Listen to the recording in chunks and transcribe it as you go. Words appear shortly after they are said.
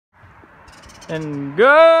And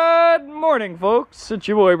good morning, folks. It's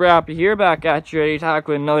your boy Brappy here, back at you, ready to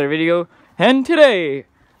tackle another video. And today,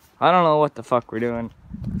 I don't know what the fuck we're doing.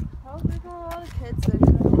 Oh, there's a lot of kids there.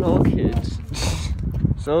 No kids.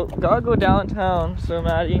 So, gotta go downtown so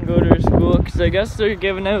Maddie can go to her school, because I guess they're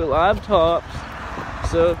giving out laptops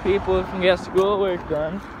so people can get schoolwork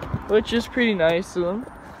done, which is pretty nice of them.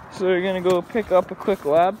 So we're gonna go pick up a quick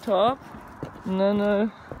laptop, and then, I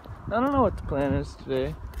don't know what the plan is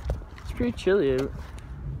today. It's pretty chilly out.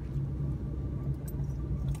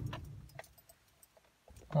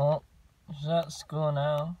 Well, she's at school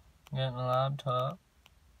now, getting a laptop.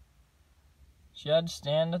 She had to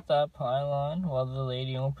stand at that pylon while the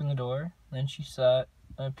lady opened the door. Then she sat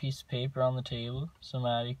a piece of paper on the table so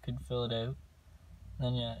Maddie could fill it out.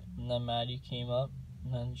 And then Maddie came up,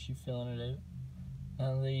 and then she filling it out.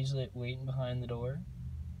 And the lady's like waiting behind the door.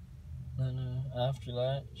 Then after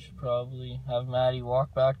that, she'll probably have Maddie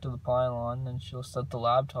walk back to the pylon, and she'll set the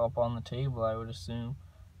laptop on the table, I would assume.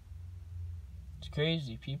 It's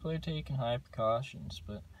crazy. People are taking high precautions,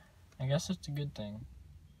 but I guess it's a good thing.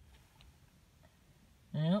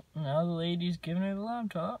 Yep, now the lady's giving her the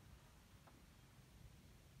laptop.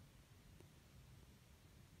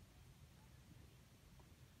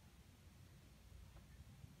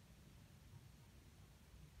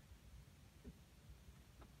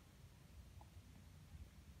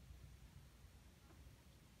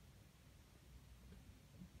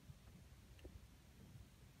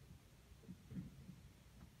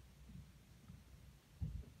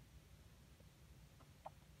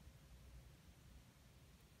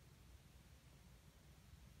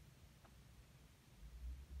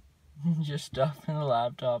 Just stuffing the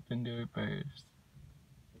laptop into her purse.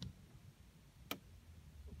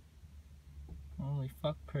 Holy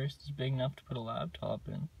fuck, purse is big enough to put a laptop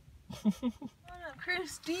in.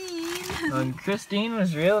 Christine! And Christine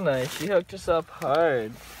was real nice. She hooked us up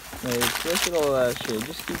hard. Like, look at all that shit.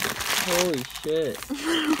 Just keep it. Holy shit.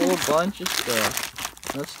 A whole bunch of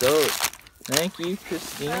stuff. That's dope. Thank you,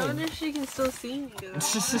 Christine. I wonder if she can still see me.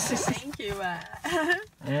 Thank you, Matt.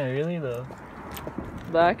 Yeah, really though.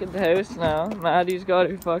 Back at the house now. Maddie's got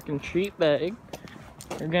her fucking treat bag.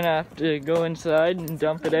 We're gonna have to go inside and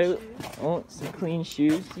dump it out. Oh, some clean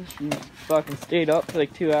shoes. She fucking stayed up for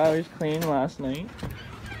like 2 hours cleaning last night.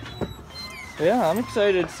 So yeah, I'm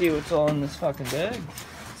excited to see what's all in this fucking bag.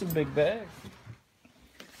 It's a big bag.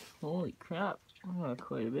 Holy crap. I got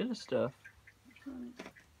quite a bit of stuff. I'm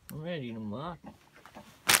ready to mock.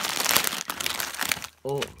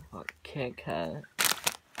 Oh, fuck, Kit Kat.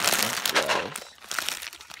 That's gross.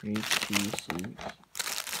 Reese Pieces.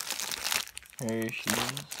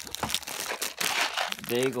 Hershey's.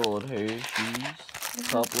 Big old Hershey's.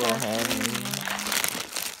 Couple of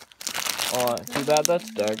Henry's. Oh, too bad that's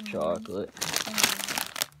dark chocolate.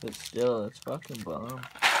 But still, it's fucking bomb.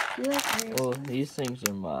 Oh, these things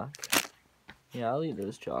are mock. Yeah, I'll eat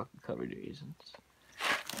those chocolate covered raisins.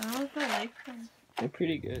 I don't know if I like them. They're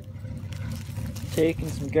pretty good. Taking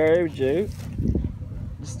some garbage out.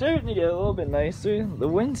 It's starting to get a little bit nicer. The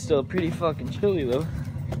wind's still pretty fucking chilly though.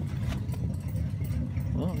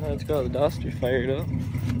 Well, now it's got the duster fired up.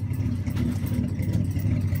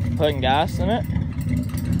 Putting gas in it.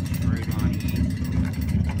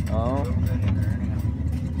 Oh.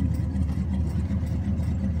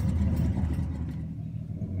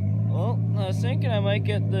 Well, I was thinking I might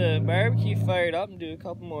get the barbecue fired up and do a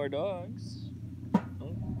couple more dogs.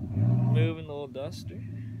 Oh, moving the old duster.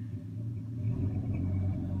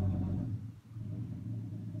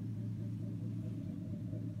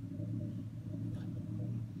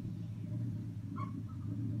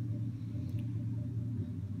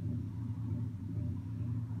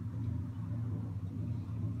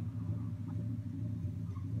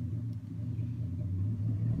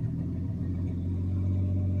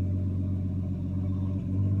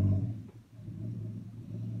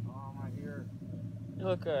 You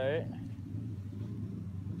look alright.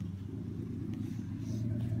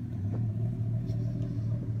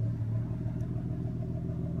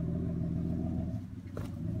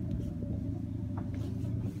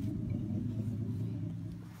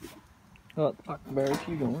 What the fuck,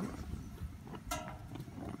 barbecue going?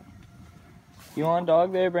 You want a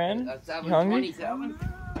dog there, Brandon? That's You hungry? 27.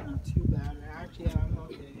 Not too bad. Actually, I'm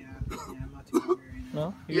okay. Yeah, I'm not too hungry.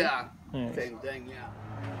 No? Yeah. Alright. Same thing, yeah.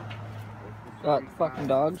 Got the fucking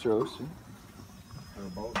dogs roasted.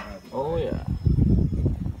 Oh yeah.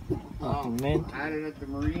 Fucking mint. I had it at the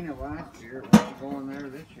marina last year. What's going there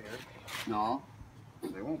this year? No.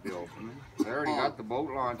 They won't be opening. They already got the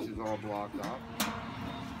boat launches all blocked off.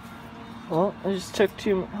 Well, I just took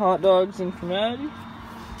 2 hot dogs in for Maddie.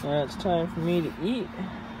 Now it's time for me to eat.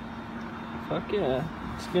 Fuck yeah.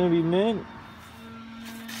 It's gonna be mint.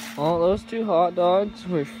 All those 2 hot dogs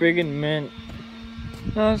were friggin' mint.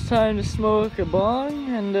 Now it's time to smoke a bong,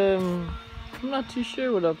 and I'm not too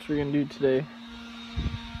sure what else we're gonna do today.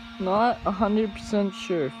 Not 100%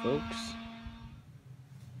 sure, folks.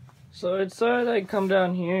 So I decided I'd come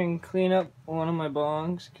down here and clean up one of my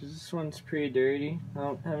bongs, because this one's pretty dirty.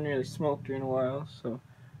 I haven't really smoked her in a while, so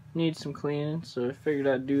need some cleaning, so I figured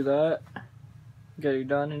I'd do that. Get her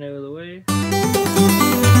done and out of the way.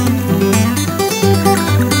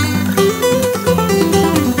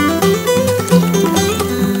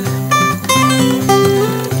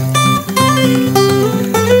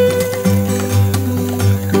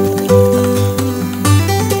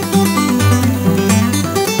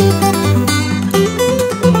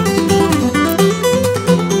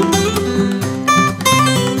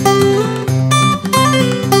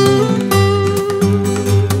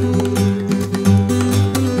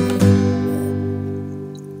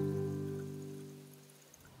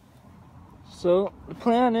 So the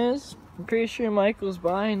plan is, I'm pretty sure Michael's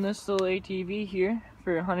buying this little ATV here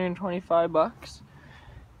for 125 bucks.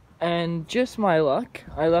 And just my luck,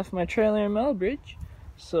 I left my trailer in Melbridge,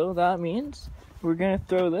 so that means we're gonna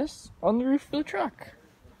throw this on the roof of the truck.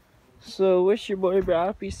 So wish your boy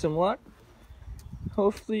Brappy some luck.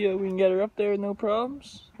 Hopefully we can get her up there with no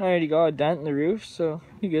problems. I already got a dent in the roof, so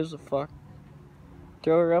who gives a fuck.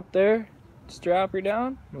 Throw her up there, strap her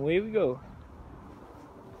down, and away we go.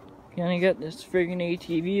 Gonna get this friggin'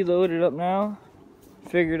 ATV loaded up now.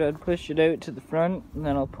 Figured I'd push it out to the front, and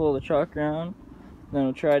then I'll pull the truck around. Then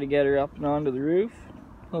I'll try to get her up and onto the roof.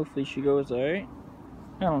 Hopefully she goes alright.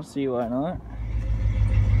 I don't see why not.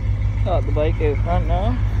 Got the bike out front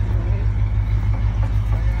now.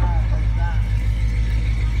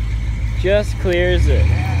 Just clears it.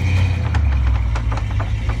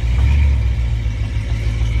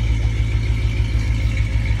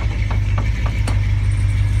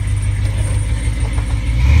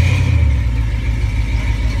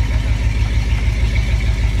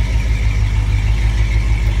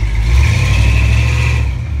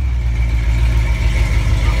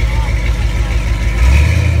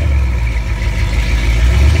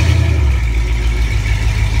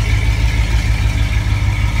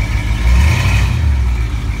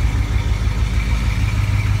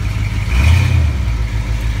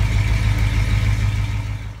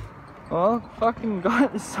 Well, fucking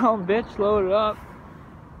got this son bitch loaded up.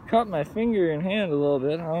 Cut my finger and hand a little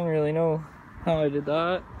bit. I don't really know how I did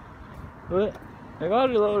that. But I got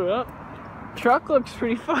her loaded up. Truck looks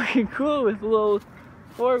pretty fucking cool with a little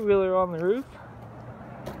 4-wheeler on the roof.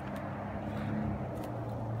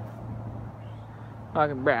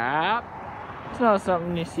 Fucking brap. It's not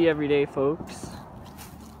something you see every day, folks.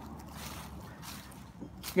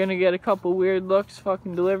 Gonna get a couple weird looks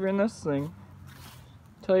fucking delivering this thing.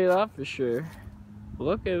 Tell you that for sure.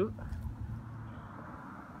 Look out.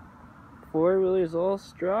 4-wheeler's all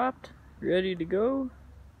strapped, ready to go.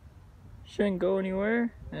 Shouldn't go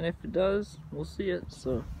anywhere, and if it does, we'll see it.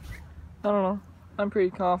 So, I don't know. I'm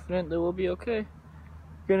pretty confident that we'll be okay.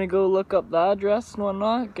 Gonna go look up the address and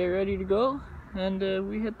whatnot, get ready to go, and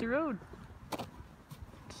we hit the road.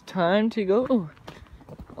 It's time to go.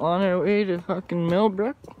 On our way to fucking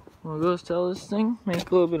Millbrook. We'll go sell this thing,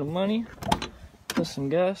 make a little bit of money. Put some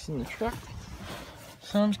gas in the truck.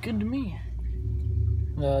 Sounds good to me.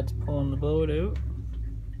 Dad's pulling the boat out.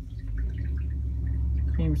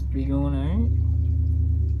 Seems to be going alright.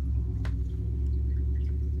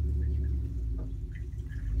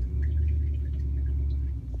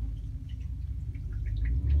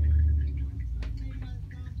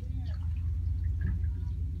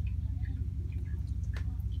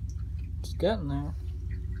 It's getting there.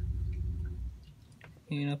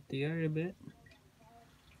 Clean up the yard a bit.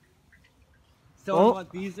 So what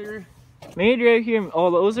these are? Made right here. Oh,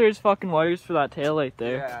 those are his fucking wires for that tail light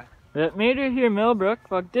there. Yeah. Made right here, Millbrook.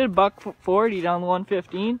 Fuck, did $1.40 down the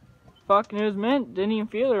 115. Fucking, it was mint. Didn't even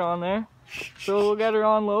feel her on there. So we'll get her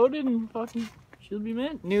unloaded and fucking she'll be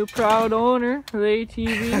mint. New proud owner of the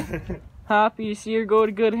ATV. Happy to see her go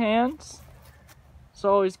to good hands. It's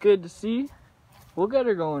always good to see. We'll get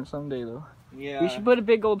her going someday though. Yeah. We should put a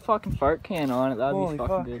big old fucking fart can on it. That'd be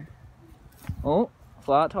fucking good. Oh.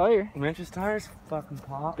 Flat tire. Manchester tires fucking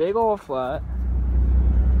pop. Big old flat.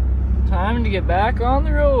 Time to get back on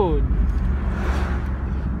the road.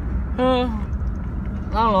 I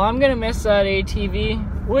don't know, I'm gonna miss that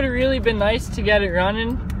ATV. Would have really been nice to get it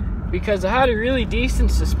running because it had a really decent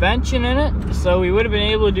suspension in it. So we would have been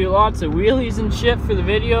able to do lots of wheelies and shit for the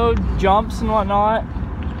video, jumps and whatnot.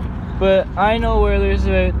 But I know where there's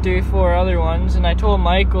 3 or 4 other ones, and I told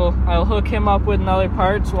Michael I'll hook him up with another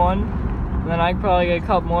parts one. And then I probably get a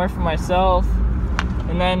couple more for myself.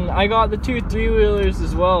 And then I got the 2 3-wheelers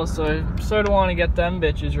as well, so I sort of want to get them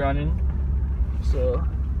bitches running. So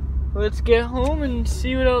let's get home and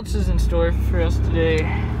see what else is in store for us today.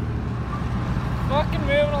 Fucking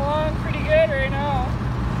moving along pretty good right now.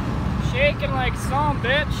 Shaking like some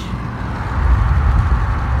bitch.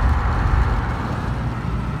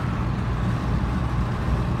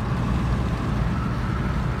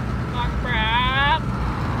 Fuck crap.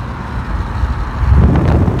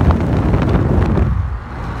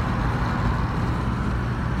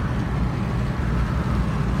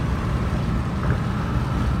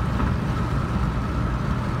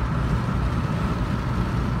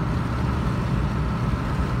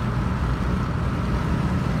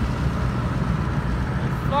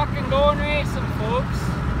 Fucking going racing, folks.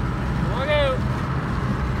 Look out.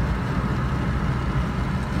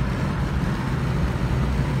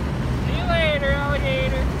 See you later,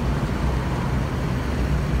 alligator.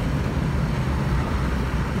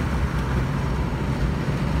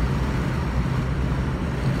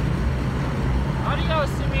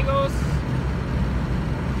 Adios, amigos.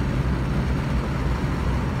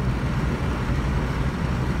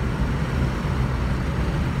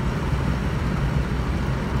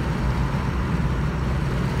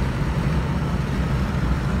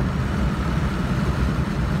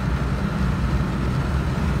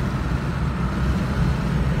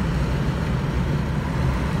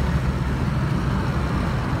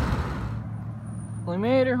 We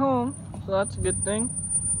made her home, so that's a good thing.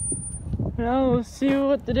 Now we'll see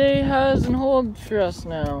what the day has in hold for us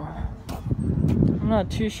now. I'm not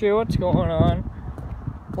too sure what's going on.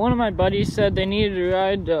 One of my buddies said they needed to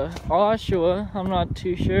ride to Oshawa. I'm not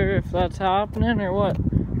too sure if that's happening or what.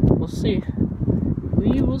 We'll see.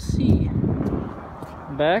 We will see.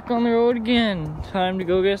 Back on the road again. Time to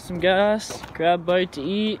go get some gas, grab a bite to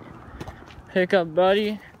eat, pick up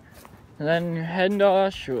Buddy, and then heading to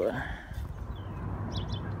Oshawa.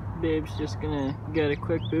 Babe's just gonna get a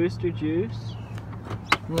quick booster juice.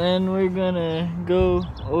 And then we're gonna go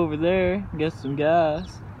over there, get some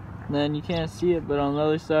gas. And then you can't see it, but on the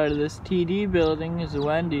other side of this TD building is a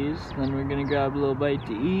Wendy's. Then we're gonna grab a little bite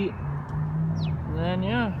to eat. And then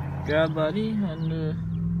yeah, grab Buddy and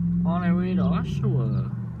on our way to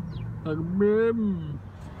Oshawa.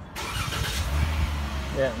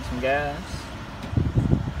 Getting some gas.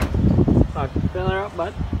 Fucking fill her up,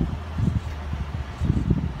 bud.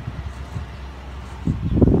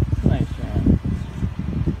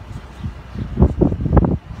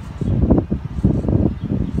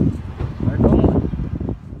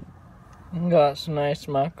 Got some nice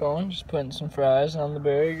muck going, just putting some fries on the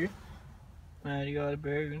burger. Maddie got a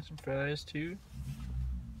burger and some fries too.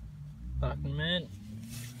 Fucking mint.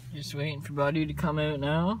 Just waiting for Buddy to come out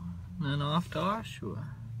now, and then off to Oshawa.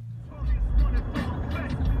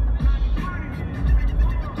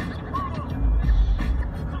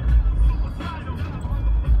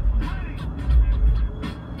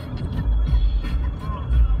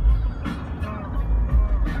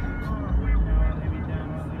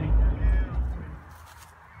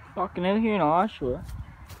 Fucking out here in Oshawa.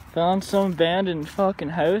 Found some abandoned fucking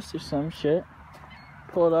house or some shit.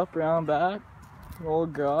 Pulled up around back. An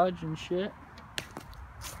old garage and shit.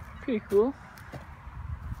 Pretty cool.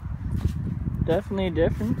 Definitely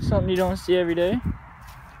different. Something you don't see every day.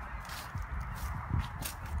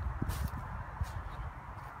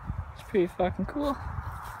 It's pretty fucking cool.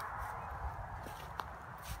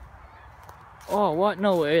 Oh, what?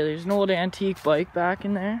 No way. There's an old antique bike back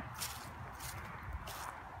in there.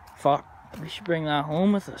 Fuck, we should bring that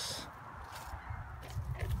home with us.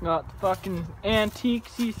 Got the fucking antique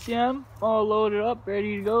CCM all loaded up,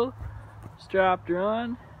 ready to go. Strapped her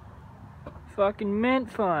on. Fucking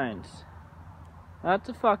mint finds. That's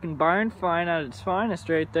a fucking barn find at its finest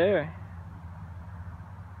right there.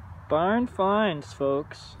 Barn finds,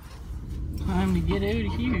 folks. Time to get out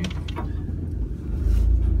of here.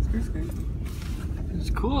 It's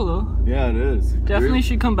cool though. Yeah, it is. Definitely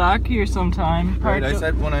should come back here sometime. Right, I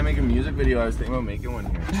said when I make a music video, I was thinking about making one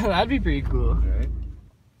here. That'd be pretty cool. Right?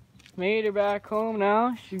 Made her back home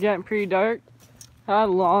now. She's getting pretty dark. Had a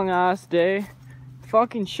long ass day.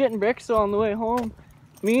 Fucking shitting bricks on the way home.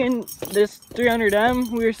 Me and this 300M,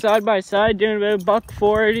 we were side by side doing about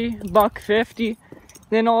 $140, $150.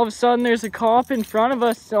 Then all of a sudden there's a cop in front of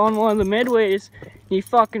us on one of the midways. He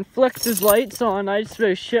fucking flicks his lights on. I just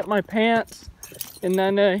about shit my pants. And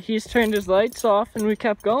then he's turned his lights off and we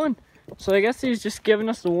kept going. So I guess he's just giving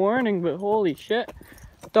us a warning, but holy shit.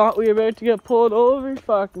 Thought we were about to get pulled over.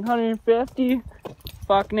 Fucking 150.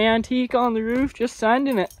 Fucking antique on the roof, just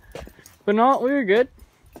sending it. But not, we were good.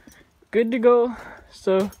 Good to go.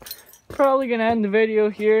 So probably gonna end the video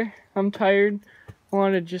here. I'm tired. I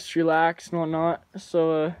want to just relax and whatnot.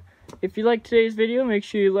 So if you like today's video, make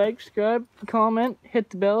sure you like, subscribe, comment, hit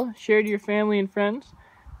the bell, share to your family and friends,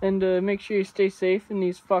 and make sure you stay safe in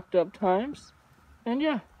these fucked up times. And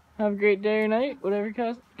yeah, have a great day or night, whatever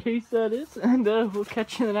case that is, and we'll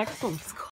catch you in the next one.